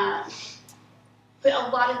 But a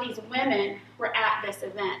lot of these women were at this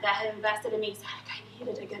event that had invested in me. So I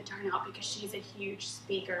needed a good turnout because she's a huge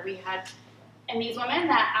speaker. And these women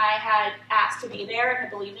that I had asked to be there and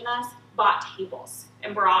had believed in us bought tables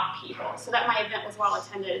and brought people. So that my event was well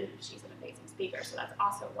attended. She's an amazing speaker, so that's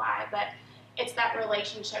also why. But it's that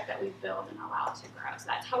relationship that we build and allow it to grow. So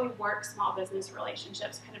that's how we work small business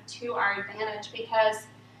relationships kind of to our advantage, because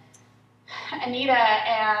Anita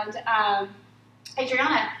and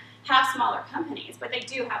Adriana have smaller companies, but they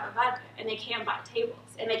do have a budget, and they can buy tables,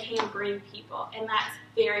 and they can bring people, and that's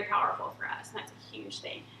very powerful for us, and that's a huge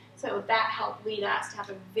thing. So that helped lead us to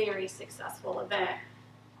have a very successful event,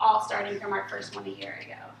 all starting from our first one a year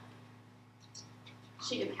ago.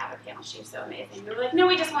 She didn't have a panel. She was so amazing. We were like, no,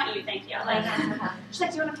 we just want you, thank you. Like, she's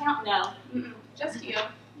like, do you want a panel? No, just you.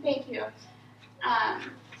 Thank you.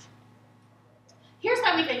 Here's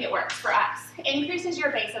how we think it works for us. It increases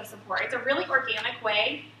your base of support. It's a really organic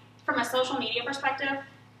way from a social media perspective.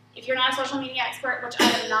 If you're not a social media expert, which I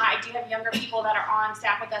am not, I do have younger people that are on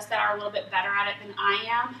staff with us that are a little bit better at it than I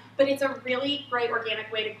am, but it's a really great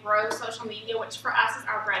organic way to grow social media, which for us is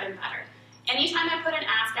our bread and butter. Anytime I put an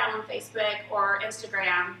ask out on Facebook or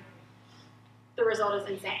Instagram, the result is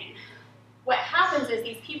insane. What happens is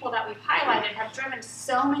these people that we've highlighted have driven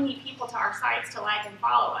so many people to our sites to like and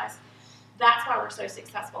follow us. That's why we're so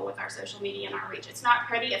successful with our social media and our reach. It's not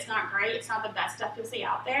pretty, it's not great, it's not the best stuff you'll see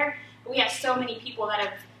out there, but we have so many people that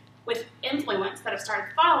have, with influence, that have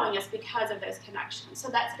started following us because of those connections. So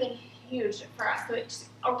that's been huge for us. So it just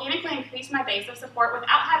organically increased my base of support without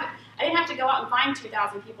having, I didn't have to go out and find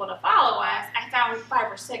 2,000 people to follow us. I found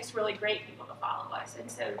 5 or 6 really great people to follow us, and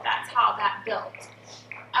so that's how that built.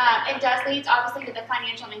 It does lead, obviously, to the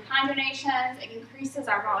financial and in-kind donations. It increases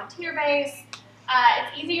our volunteer base.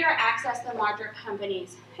 It's easier access than larger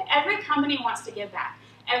companies. Every company wants to give back.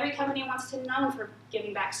 Every company wants to know for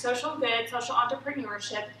giving back. Social good, social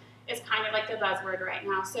entrepreneurship is kind of like the buzzword right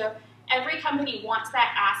now. So every company wants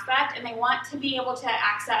that aspect, and they want to be able to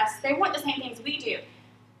access, they want the same things we do.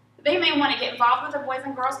 They may want to get involved with a Boys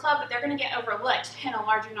and Girls Club, but they're going to get overlooked in a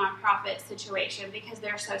larger nonprofit situation because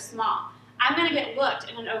they're so small. I'm going to get looked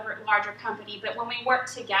in a larger company, but when we work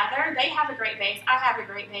together, they have a great base, I have a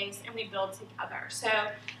great base, and we build together. So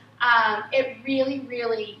it really,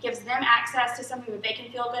 really gives them access to something that they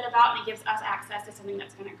can feel good about, and it gives us access to something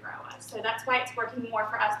that's going to grow us. So that's why it's working more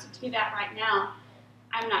for us to do that right now.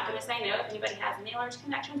 I'm not going to say no. If anybody has any large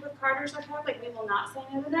connections with Carters or Catholic, we will not say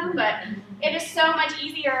no to them, but it is so much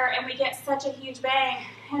easier, and we get such a huge bang.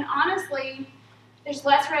 And honestly, there's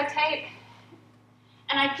less red tape,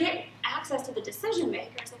 and I get access to the decision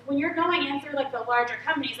makers. Like when you're going in through like the larger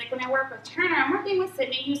companies, like when I work with Turner, I'm working with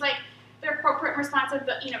Sydney, who's like their corporate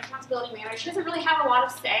responsibility manager. She doesn't really have a lot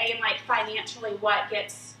of say in like financially what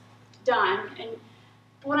gets done. And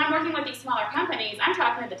when I'm working with these smaller companies, I'm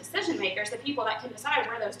talking to the decision makers, the people that can decide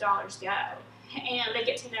where those dollars go. And they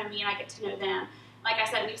get to know me and I get to know them. Like I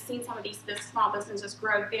said, we've seen some of these small businesses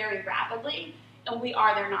grow very rapidly, and we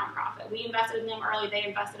are their nonprofit. We invested in them early, they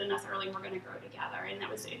invested in us early, and we're going to grow together. And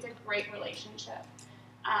it's a great relationship.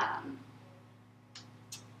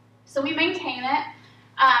 So we maintain it.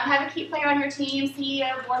 Have a key player on your team,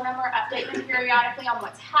 CEO, board member, update them periodically on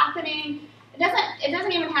what's happening. It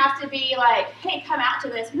doesn't even have to be like, hey, come out to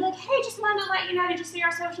this. And be like, hey, just wanted to let you know, did you see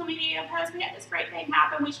our social media post? We had this great thing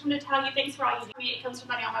happen. We just wanted to tell you, thanks for all you do. It comes from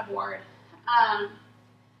somebody on my board.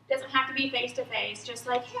 Doesn't have to be face-to-face. Just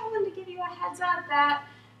like, hey, I wanted to give you a heads up that,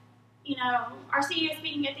 you know, our CEO is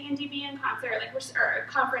speaking at the NDBN concert, like or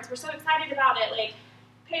conference. We're so excited about it. Like,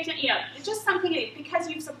 pay attention. You know, it's just something because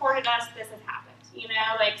you've supported us, this has happened. You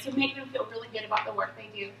know, like, so make them feel really good about the work they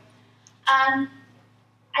do.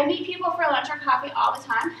 I meet people for lunch or coffee all the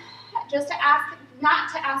time, just to ask,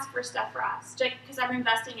 not to ask for stuff for us, just because I'm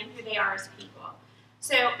investing in who they are as people.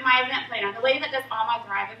 So my event planner, the lady that does all my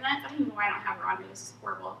Thrive events, I don't even know why I don't have her on here, this is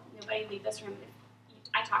horrible. Nobody leave this room.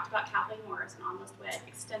 I talked about Kathleen Morris and Almost Wed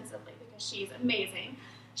extensively because she's amazing.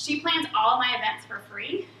 She plans all of my events for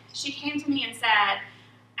free. She came to me and said,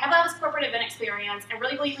 I have all this corporate event experience, I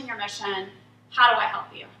really believe in your mission, how do I help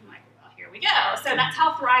you? I'm like, well, here we go. So that's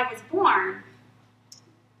how Thrive was born.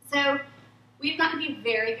 So we've gotten to be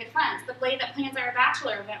very good friends. The lady that plans our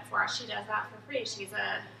bachelor event for us, she does that for free. She's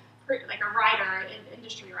a writer, an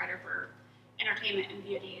industry writer for entertainment and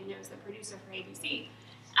beauty, and knows the producer for ABC.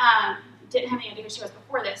 Didn't have any idea who she was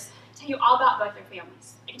before this. I tell you all about both their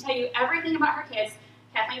families. I can tell you everything about her kids.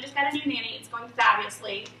 Kathleen just got a new nanny. It's going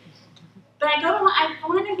fabulously. But I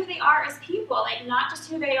want to know who they are as people, like not just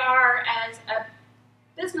who they are as a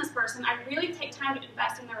business person. I really take time to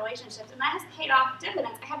invest in their relationships, and that has paid off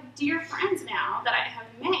dividends. I have dear friends now that I have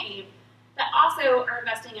made that also are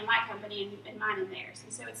investing in my company and mine and theirs.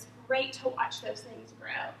 And so it's great to watch those things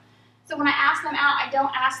grow. So when I ask them out, I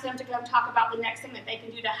don't ask them to come talk about the next thing that they can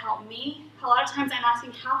do to help me. A lot of times I'm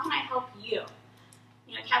asking, how can I help you?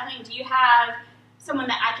 You know, Kathleen, do you have someone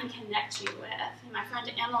that I can connect you with? And my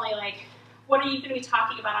friend Emily, like, what are you going to be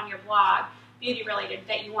talking about on your blog, beauty related,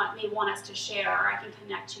 that you may want us to share or I can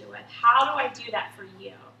connect you with? How do I do that for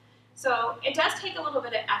you? So it does take a little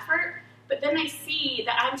bit of effort, but then they see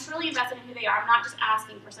that I'm truly invested in who they are. I'm not just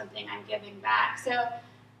asking for something, I'm giving back. So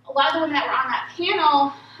a lot of the women that were on that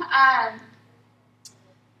panel,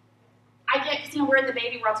 I get, because we're in the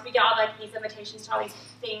baby world, so we get all like these invitations to all these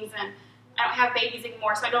things, and I don't have babies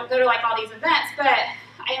anymore, so I don't go to like all these events, but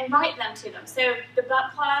I invite them to them. So the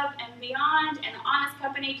Butt Club and Beyond and the Honest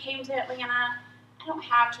Company came to Atlanta. I don't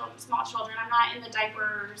have children, small children. I'm not in the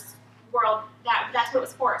diapers world. That's what it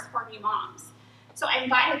was for. It's for new moms. So I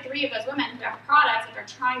invited 3 of those women who have products that they're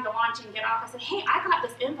trying to launch and get off. I said, hey, I got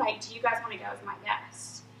this invite. Do you guys want to go as my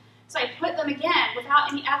guest? So I put them again,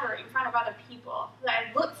 without any effort, in front of other people. So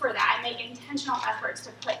I look for that. I make intentional efforts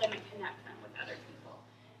to put them and connect them with other people.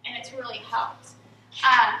 And it's really helped.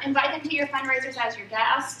 Invite them to your fundraisers as your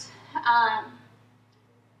guest.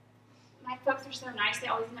 My folks are so nice, they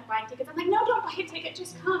always end up buying tickets. I'm like, no, don't buy a ticket,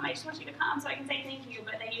 just come. I just want you to come so I can say thank you,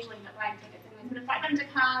 but they usually end up buying tickets. And I invite them to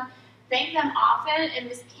come, thank them often, and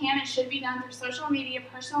this can and should be done through social media,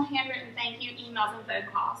 personal handwritten thank you, emails, and phone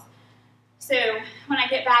calls. So when I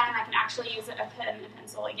get back and I can actually use a pen and a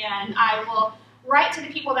pencil again, I will write to the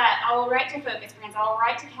people that, I will write to Focus Brands, I will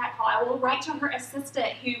write to Kat Call, I will write to her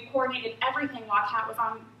assistant who coordinated everything while Kat was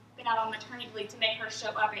been out on maternity leave to make her show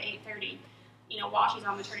up at 8:30, while she's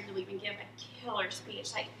on maternity leave and give a killer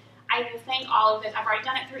speech. Like, I will thank all of this. I've already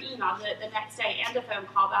done it through email the next day and a phone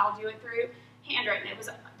call, but I'll do it through handwritten. It was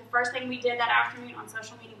the first thing we did that afternoon on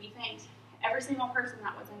social media. We thanked every single person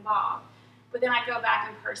that was involved. But then I go back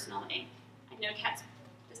and personally, I know Kat's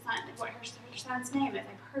the son, what her son's name is.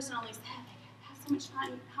 I personally said, have so much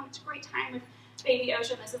fun, how much great time with Baby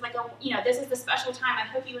Ocean, this is like a, this is the special time. I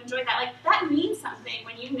hope you enjoyed that. Like, that means something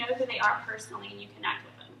when you know who they are personally and you connect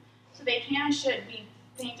with them. So they can and should be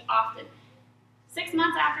thanked often. 6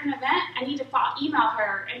 months after an event, I need to email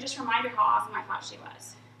her and just remind her how awesome I thought she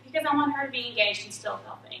was. Because I want her to be engaged and still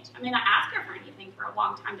feel thanked. I may not ask her for anything for a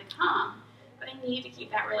long time to come, but I need to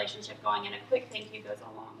keep that relationship going, and a quick thank you goes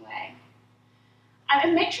a long way.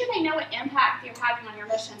 And make sure they know what impact you're having on your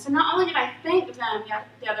mission. So not only did I thank them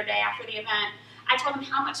the other day after the event, I told them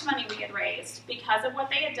how much money we had raised because of what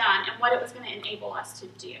they had done and what it was going to enable us to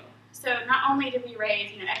do. So not only did we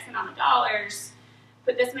raise, X amount of dollars,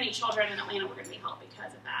 but this many children in Atlanta were going to be helped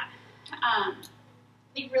because of that.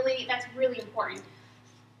 That's really important.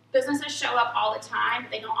 Businesses show up all the time,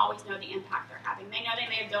 but they don't always know the impact they're having. They know they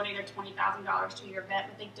may have donated $20,000 to your event,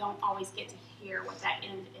 but they don't always get to hear what that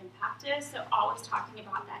end impact is. So always talking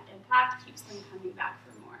about that impact keeps them coming back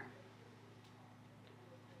for more.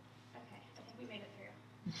 Okay, I think we made it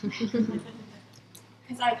through.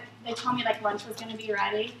 Because they told me like lunch was going to be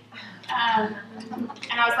ready. And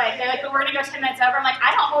I was like, they're like, but we're going to go 10 minutes over. I'm like,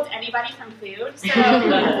 I don't hold anybody from food.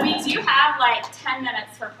 So we do have like 10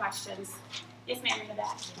 minutes for questions. Yes, ma'am, in the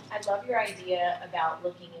back. I love your idea about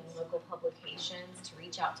looking in local publications to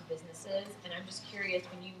reach out to businesses. And I'm just curious,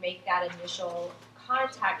 when you make that initial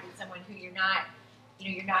contact with someone who you're not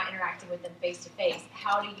interacting with them face to face,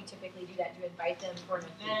 how do you typically do that? Do you invite them for an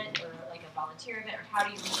event or like a volunteer event, or how do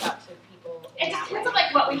you reach out to people? It just depends on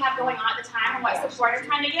like what we have going on at the time and what support you're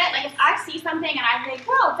trying to get. Like if I see something and I think,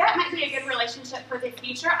 whoa, that might be a good relationship for the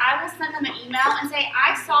future, I will send them an email and say,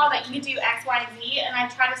 I saw that you do X, Y, Z, and I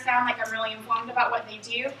try to sound like I'm really informed about what they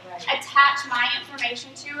do. Right. Attach my information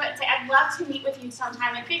to it. Say, I'd love to meet with you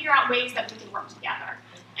sometime and figure out ways that we can work together.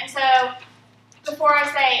 And so before I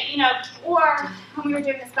say, or when we were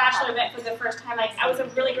doing this bachelor event for the first time, like, it was a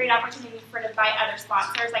really great opportunity to invite other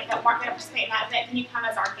sponsors, like, that weren't going to participate in that event. Can you come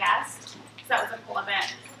as our guest? So that was a cool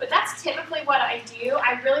event. But that's typically what I do.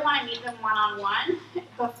 I really want to meet them one-on-one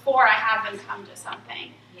before I have them come to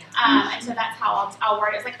something. Yeah. And so that's how I'll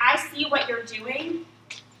word it. It's like, I see what you're doing,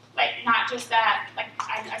 like, not just that, like,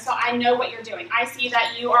 so I know what you're doing. I see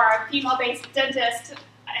that you are a female-based dentist,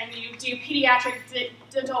 and you do pediatric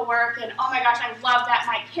dental work, and oh my gosh, I love that.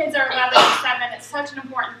 My kids are 11 and 7. It's such an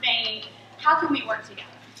important thing. How can we work together?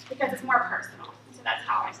 Because it's more personal. So that's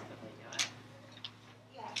how I typically do it.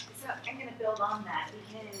 Yeah, so I'm going to build on that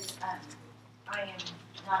because I am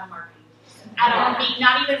not a marketing person. At all,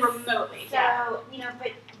 not even remotely. So,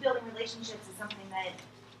 but building relationships is something that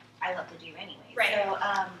I love to do anyway. Right. So,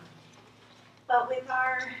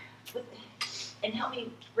 but and help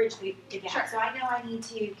me bridge the gap. Sure. So I know I need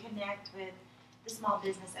to connect with the small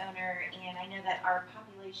business owner, and I know that our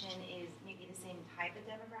population is maybe the same type of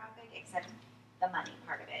demographic, except the money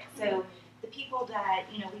part of it. So the people that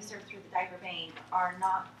we serve through the diaper bank are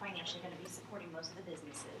not financially going to be supporting most of the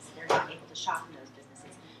businesses. They're not able to shop in those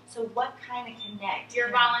businesses. So what kind of connect? Your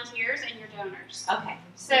volunteers and your donors. Okay.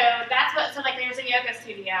 So that's what. So like, there's a yoga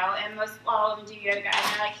studio, and all of them do yoga, and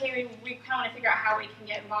they're like, hey, we kind of want to figure out how we can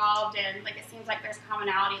get involved, and like it seems like there's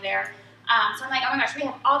commonality there. So I'm like, oh my gosh, we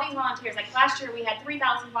have all these volunteers. Like last year, we had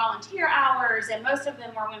 3,000 volunteer hours, and most of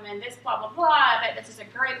them were women. This blah blah blah. But this is a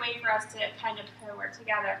great way for us to kind of work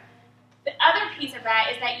together. The other piece of that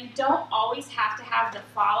is that you don't always have to have the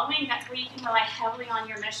following. That's where you can rely heavily on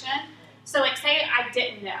your mission. So like, say I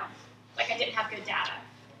didn't know, like I didn't have good data.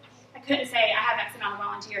 I couldn't say I have X amount of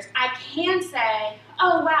volunteers. I can say,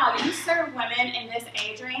 oh wow, you serve women in this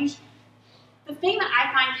age range. The thing that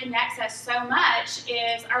I find connects us so much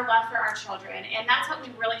is our love for our children. And that's what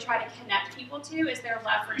we really try to connect people to, is their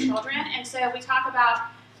love for children. And so we talk about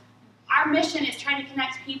our mission is trying to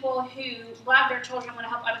connect people who love their children, want to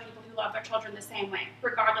help other people who love their children the same way,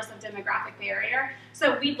 regardless of demographic barrier.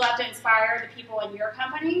 So we'd love to inspire the people in your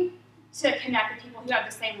company to connect with people who have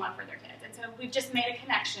the same love for their kids. And so we've just made a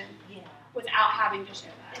connection without having to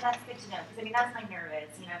share that. And that's good to know, because that's my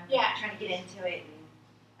nervous. I'm trying to get into it, and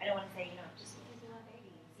I don't want to say, just because we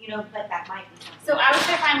love babies, but that might be something. So I would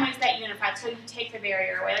say find ways that unify, so you take the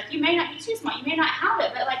barrier away. Like, you may not be too small, you may not have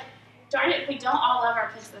it, but like, darn it, if we don't all love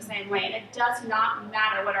our kids the same way, and it does not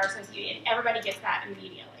matter what our association, everybody gets that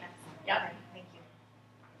immediately. Yep. Okay, thank you.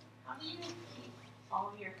 How do you keep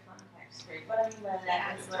all of your contacts straight? What I mean by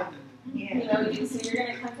that is like, so you're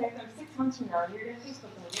going to contact them 6 months from now, you're going to Facebook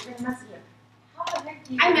them, you're going to message them. How the heck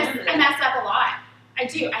do you I mess up a lot. I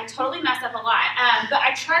do. I totally mess up a lot. But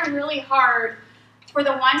I try really hard for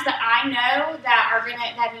the ones that I know that are that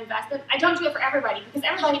have invested. I don't do it for everybody, because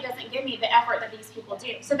everybody doesn't give me the effort that these people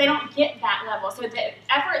do. So they don't get that level. So the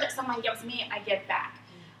effort that someone gives me, I give back.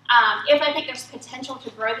 If I think there's potential to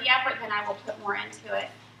grow the effort, then I will put more into it.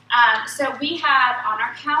 So we have on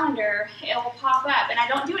our calendar, it will pop up, and I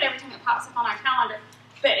don't do it every time it pops up on our calendar,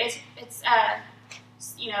 but it's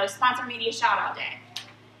sponsor media shout out day.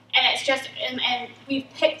 And it's just, and we've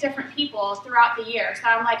picked different people throughout the year. So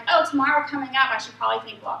I'm like, oh, tomorrow coming up, I should probably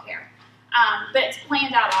think block hair. But it's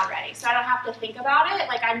planned out already, so I don't have to think about it.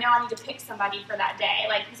 Like, I know I need to pick somebody for that day.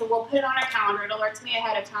 Like, so we'll put it on our calendar. It alerts me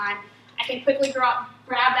ahead of time. I can quickly grab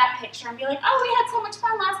that picture and be like, oh, we had so much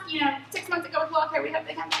fun last, 6 months ago with block hair. We hope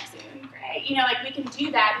they come back soon. Great. Like, we can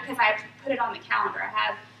do that because I put it on the calendar. I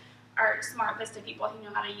have our smart list of people who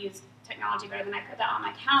know how to use technology better than I put that on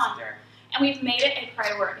my calendar. And we've made it a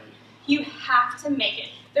priority. You have to make it.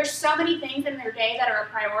 There's so many things in their day that are a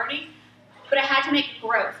priority, but I had to make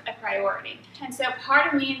growth a priority. And so part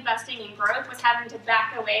of me investing in growth was having to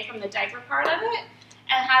back away from the diaper part of it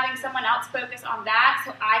and having someone else focus on that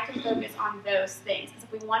so I can focus on those things. Because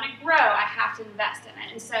if we want to grow, I have to invest in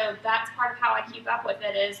it. And so that's part of how I keep up with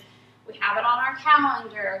it is we have it on our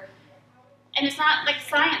calendar. And it's not like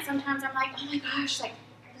science. Sometimes I'm like, oh my gosh, like,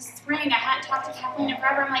 spring, I hadn't talked to Kathleen in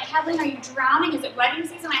forever. I'm like, Kathleen, are you drowning? Is it wedding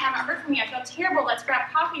season? I haven't heard from you. I feel terrible. Let's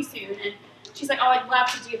grab coffee soon. And she's like, oh, I'd love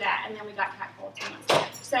to do that. And then we got catcalled 2 months later.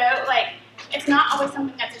 So, like, it's not always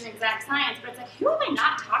something that's an exact science, but it's like, who have I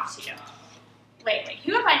not talked to lately?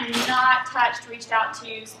 Who have I not touched, reached out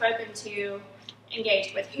to, spoken to,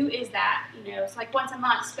 engaged with? Who is that? It's like once a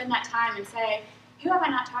month, spend that time and say, who have I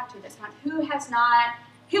not talked to this month? Who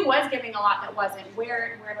was giving a lot that wasn't?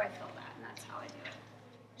 Where do I fill that? And that's how I do it.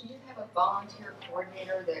 Do you have a volunteer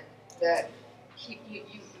coordinator that you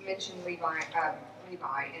mentioned Levi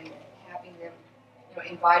and having them,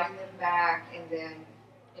 inviting them back, and then,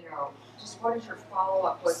 just what is your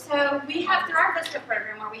follow-up with? So we have through our VISTA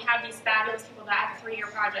program where we have these fabulous people that have 3-year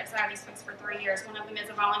projects. I have these folks for 3 years. One of them is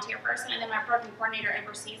a volunteer person, and then my program coordinator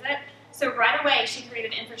oversees it. So right away, she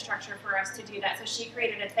created infrastructure for us to do that. So she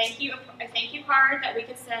created a thank you card that we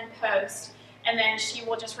could send post. And then she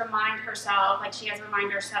will just remind herself, like she has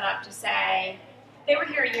reminders set up to say, they were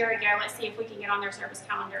here a year ago, let's see if we can get on their service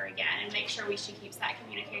calendar again and make sure she keeps that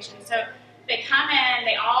communication. So they come in,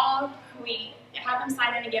 we have them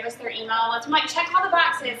sign in and give us their email. I'm like, check all the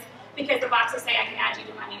boxes because the boxes say I can add you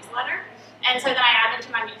to my newsletter. And so then I add them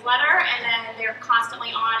to my newsletter, and then they're constantly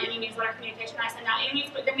on any newsletter communication I send out.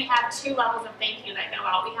 But then we have 2 levels of thank you that go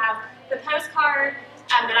out. We have the postcard,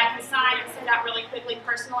 that I can sign and send out really quickly,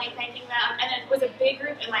 personally thanking them. And it was a big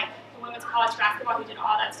group in like women's college basketball who did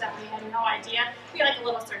all that stuff. We had no idea. We had like a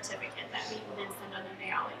little certificate that we would then send on their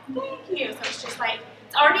day out. Like, thank you. So it's just like,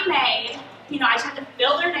 it's already made. I just have to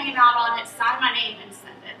fill their name out on it, sign my name, and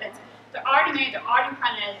send it. But they're already made. They're already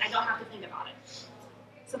printed. I don't have to think about it.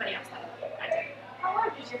 Somebody else does it. I do. How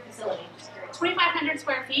large is your facility? Just curious. 2,500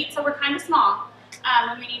 square feet. So we're kind of small.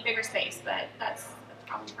 And we need bigger space, but that's a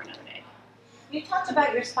problem for another day. You talked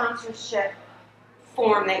about your sponsorship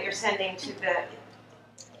form that you're sending to the.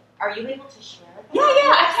 Are you able to share that? Yeah,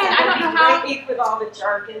 I can. I don't know how. With all the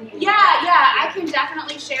jargon. Yeah, I can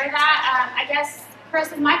definitely share that. I guess,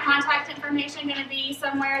 Chris, is my contact information going to be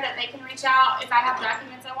somewhere that they can reach out if I have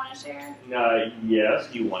documents I want to share? Yes,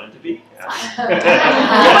 you want it to be. It was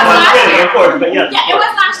last year. Of course, but yes. Yeah, it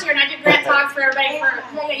was last year, and I did grant talks for everybody.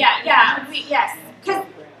 Yes.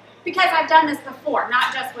 Because I've done this before,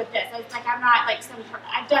 not just with this. It's like I'm not like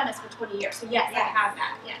I've done this for 20 years, so yes, I have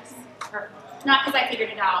that. Yes, not because I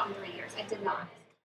figured it out in 3 years. I did not.